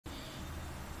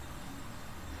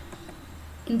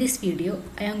In this video,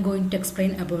 I am going to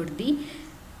explain about the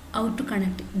how to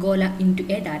connect Golang into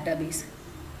a database.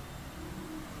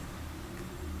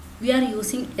 We are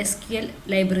using SQL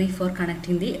library for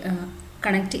connecting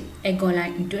a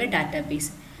Golang into a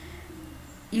database.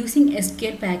 Using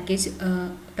SQL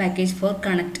package for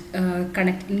connect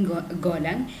in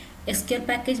Golang. SQL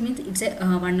package means it's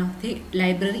one of the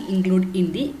library included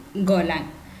in the Golang.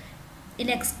 In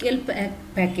SQL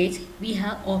package, we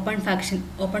have open function.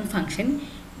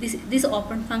 This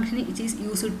open function which is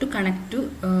used to connect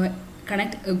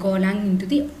Golang into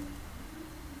the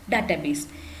database.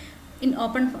 In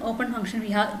open function, we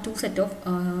have two set of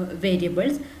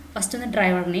variables. First one the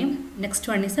driver name. Next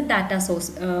one is the data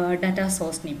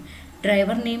source name.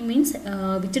 Driver name means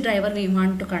which driver we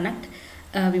want to connect.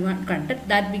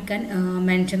 That we can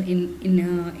mention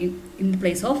in the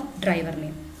place of driver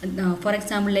name. For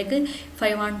example, like if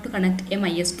I want to connect a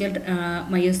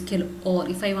MySQL or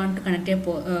if I want to connect a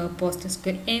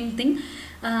PostgreSQL, anything,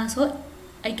 so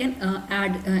I can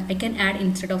add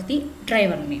instead of the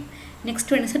driver name.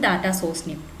 Next one is the data source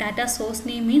name. Data source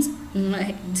name means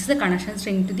this is the connection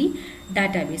string to the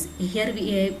database. Here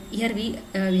we have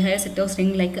a set of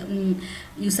string like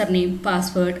username,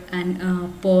 password, and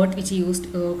port which is used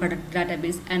to connect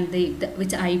database, and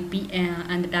which IP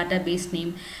and the database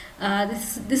name.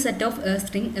 This set of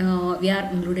string we are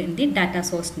included in the data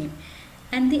source name.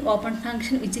 And the open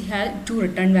function which has two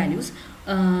return values.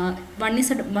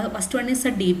 First one is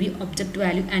a DB object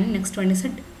value, and next one is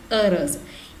a errors.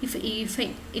 If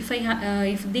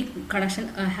the connection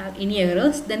have any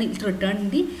errors, then it will return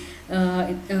the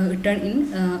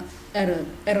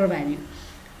error value.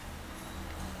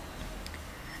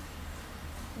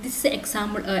 This is the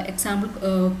example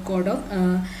code of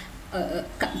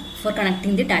for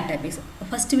connecting the database.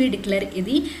 First we declare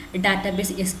the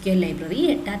database SQL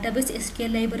library. Database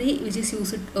SQL library which is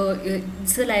used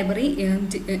this is a library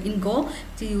in Go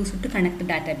which is used to connect the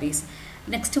database.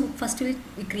 Next, first we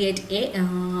create a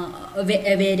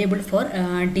variable for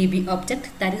DB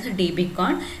object, that is a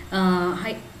dbcon.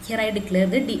 Here I declare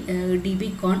the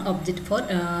dbcon object for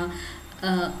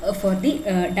the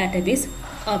database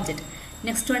object.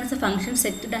 Next one is the function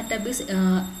set to database.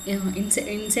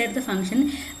 Inside the function,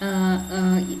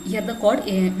 here the code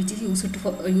which is used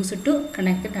to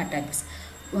connect the database.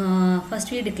 First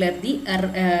we declare the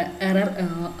error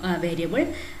variable.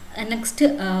 Next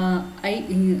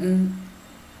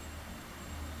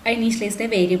I initialize the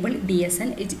variable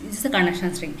DSN. It is the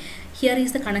connection string. Here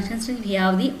is the connection string. We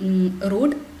have the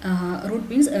root. Root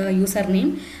means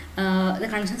username. The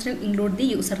connection string include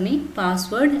the username,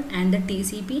 password, and the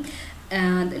TCP,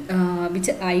 which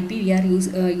IP we are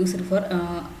used for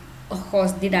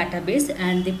host the database,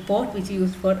 and the port which is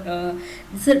used for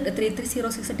this is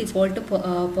 3306 default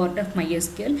port of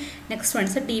MySQL. Next one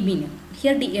is the DB name.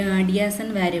 Here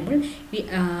DSN variable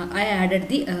I added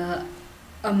the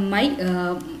my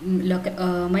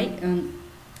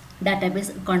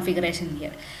database configuration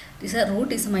here. This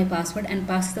root is my password and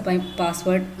pass is my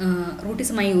password. Root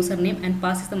is my username and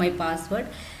pass is my password,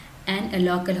 and a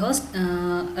localhost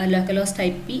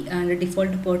IP and the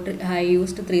default port I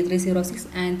used 3306,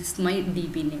 and this is my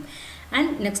DB name.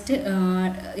 And next in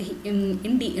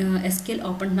the SQL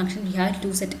open function we have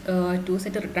two set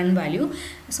return value.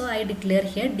 So I declare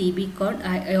here dbcon.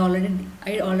 I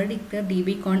already declared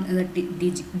dbcon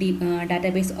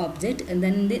database object, and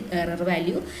then the error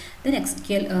value. Then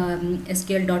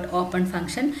SQL dot open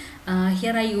function.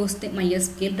 Here I used the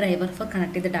MySQL driver for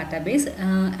connecting the database,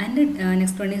 and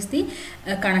next one is the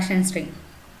connection string.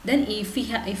 Then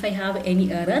if I have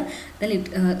any error, then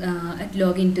it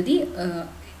log into the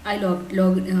I log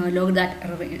that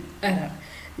error.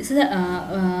 This is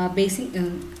a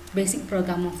basic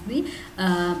program of the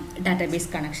database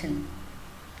connection.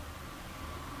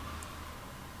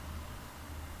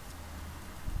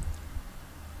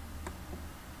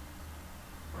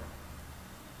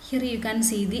 Here you can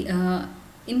see the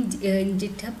in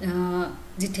GitHub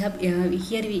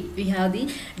here we have the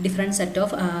different set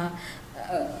of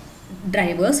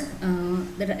drivers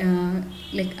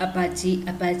like Apache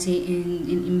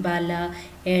in Impala,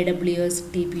 AWS,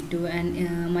 TP2, and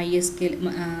MySQL,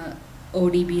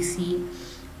 ODBC.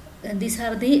 These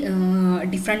are the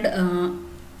different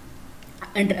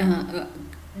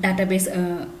database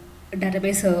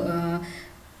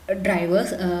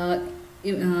drivers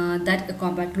that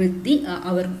compact with the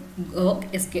our Go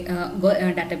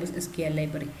database SQL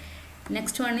library.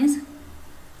 Next one is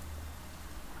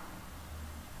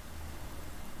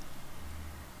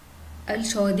I will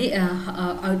show the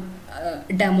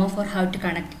demo for how to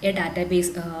connect a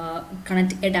database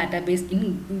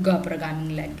in Go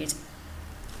programming language.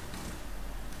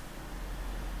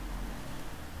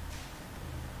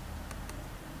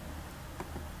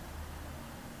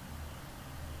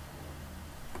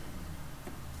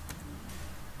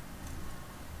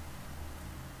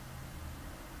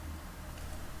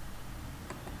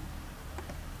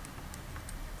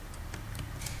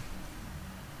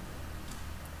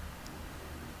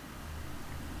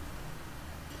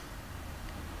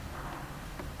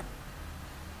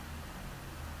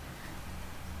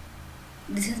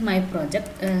 This is my project,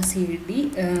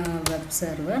 cd web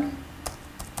server.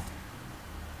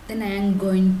 Then I am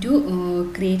going to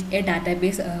create a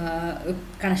database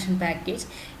connection package.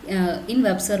 In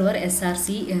web server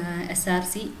src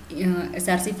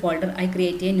folder, I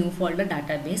create a new folder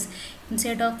database.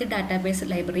 Inside of the database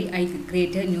library, I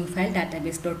create a new file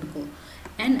database.go,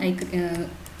 and I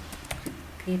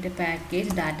create a package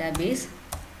database.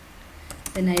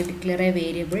 Then I declare a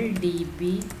variable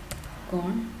db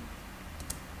con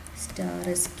star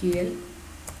sql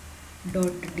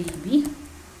dot db.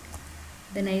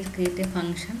 Then I create a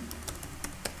function,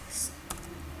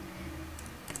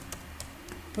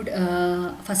 put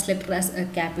first letter as a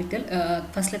capital.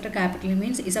 First letter capital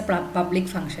means is a public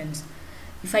functions.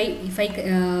 If I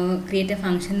create a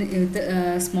function with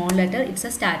small letter, it's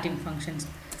a starting functions.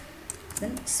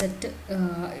 Then set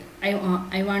I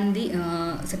want the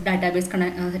set database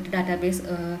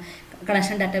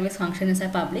connection database function is a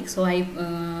public, so I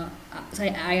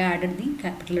added the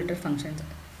capital letter functions.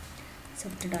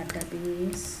 Set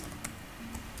database.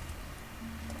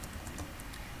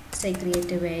 So I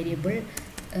create a variable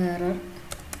error,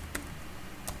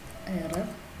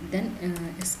 then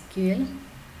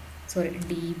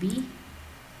db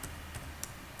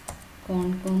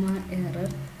con comma error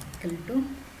equal to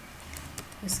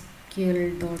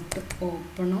sql dot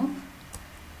open of,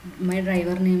 my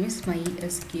driver name is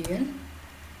mysql.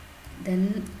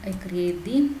 Then I create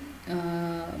the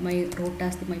my root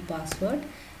as my password,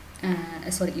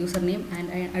 username,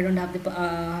 and I don't have the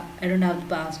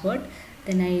password.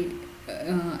 Then I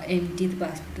empty the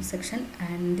password section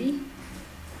and the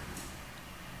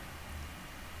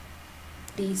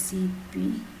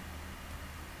TCP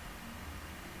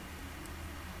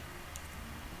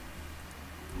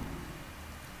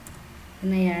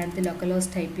then I add the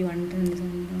localhost IP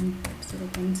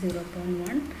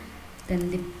 110.0.0.1, then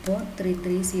the port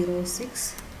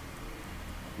 3306,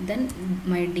 then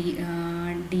my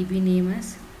DB name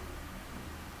as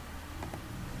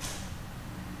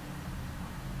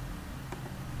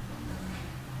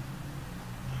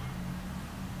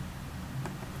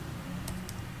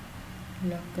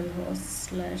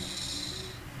localhost /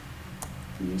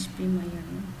 php my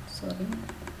sorry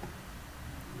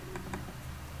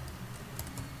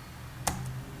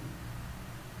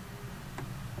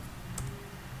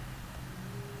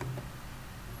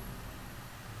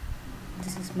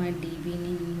this is my DB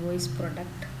name, invoice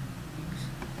product.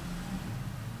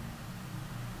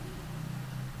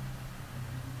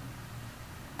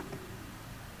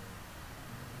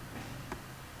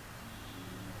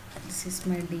 This is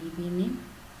my DB name,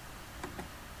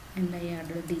 and I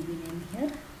added DB name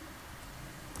here.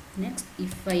 Next,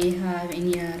 if I have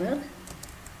any error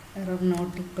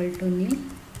not equal to nil,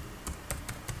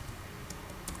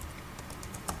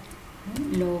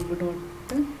 log dot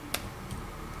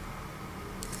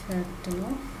fatal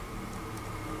of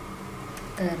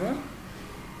error,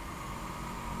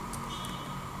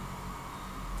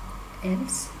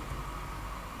 else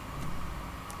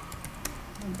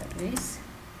otherwise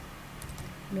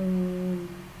log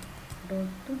dot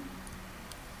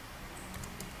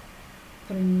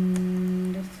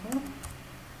print for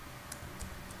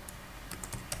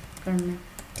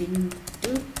connecting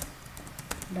to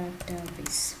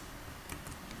database.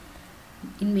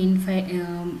 In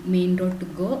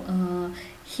main.go,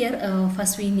 here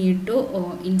first we need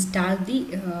to install the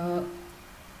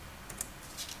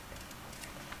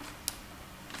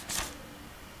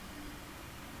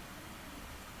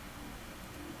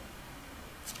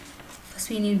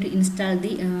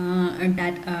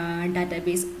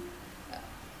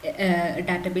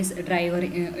database driver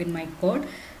in my code.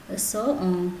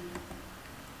 So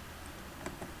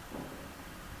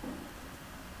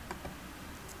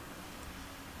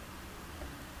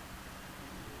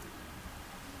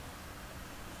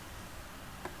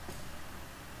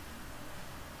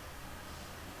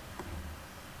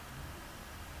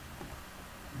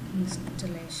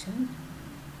installation.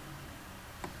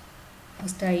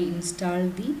 First I install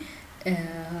the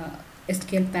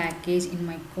SQL package in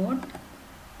my code.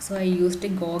 So I used a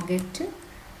go-get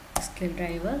SQL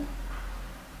driver.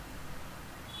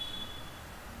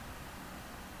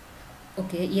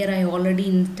 Okay, here I already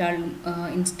installed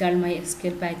my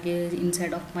SQL package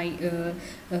inside of my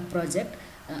project.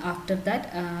 After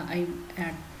that I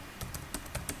add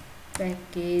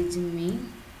package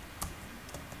main.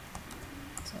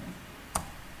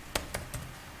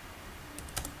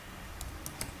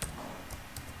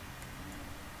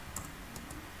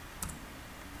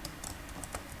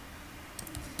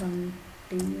 Print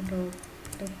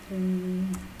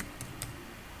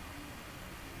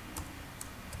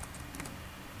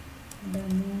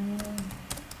demo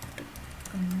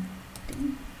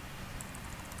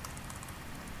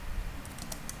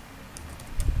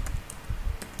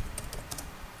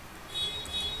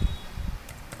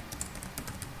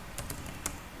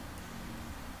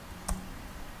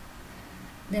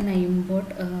Then I import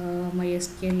my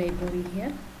SQL library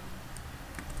here.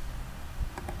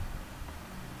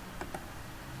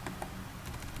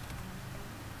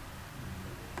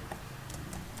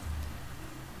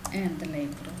 And the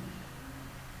library.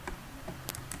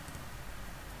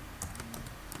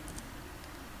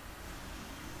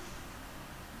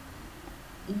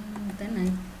 Then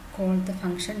I call the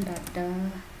function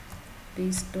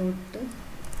database dot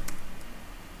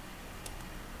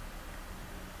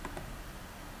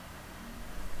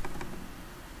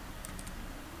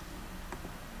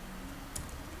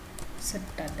set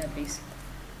database.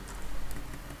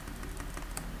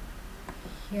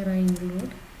 Here I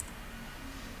include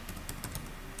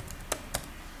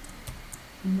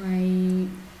my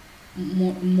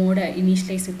mode I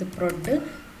initialize with the prod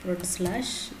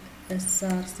slash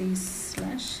src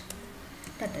slash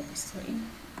database. Sorry.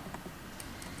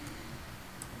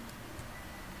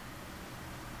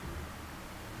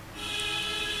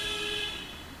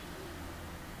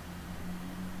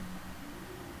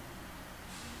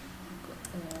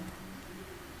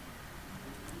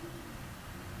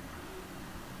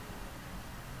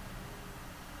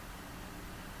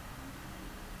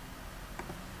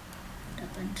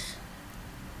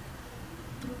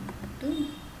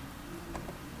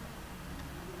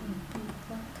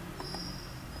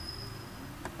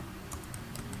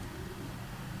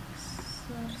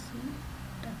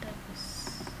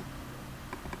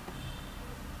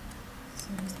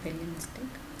 Spelling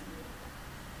mistake.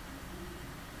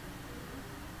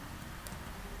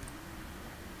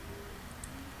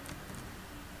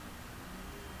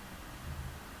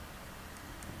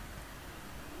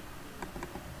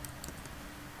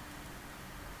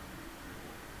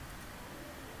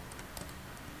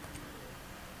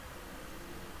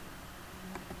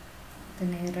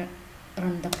 Then I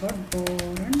run the prod, go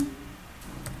run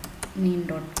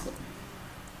main.go.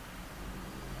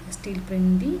 Still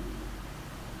print the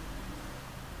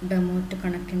demo to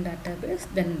connecting database,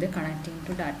 then the connecting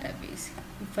to database.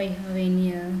 If I have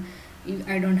any if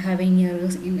I don't have any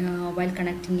errors in while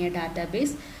connecting a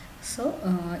database, so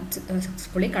it's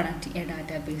successfully connecting a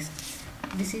database.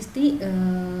 This is the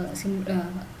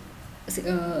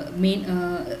main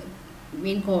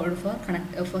code for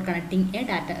connecting a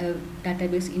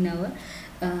database in our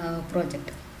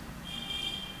project.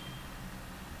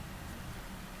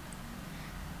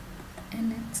 And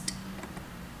next,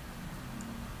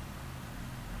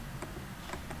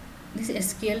 this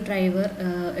SQL driver,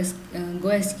 Go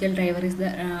SQL driver is the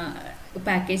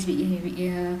package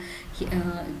here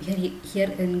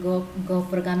in Go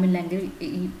programming language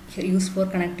used for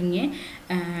connecting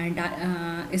a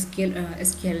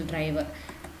SQL driver.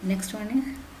 Next one is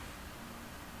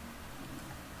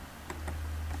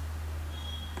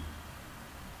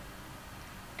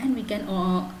and we can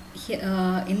here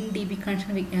in DB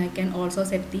connection we can also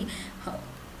set the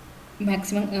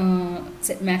maximum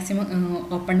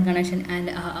open connection and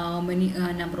how many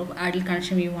number of idle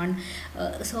connection we want.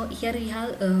 So here we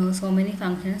have so many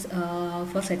functions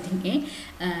for setting a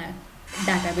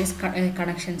database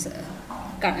connections.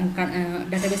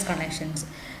 Database connections.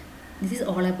 This is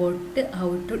all about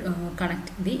how to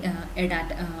connect a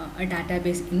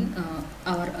database in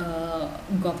our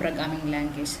Go programming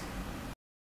language.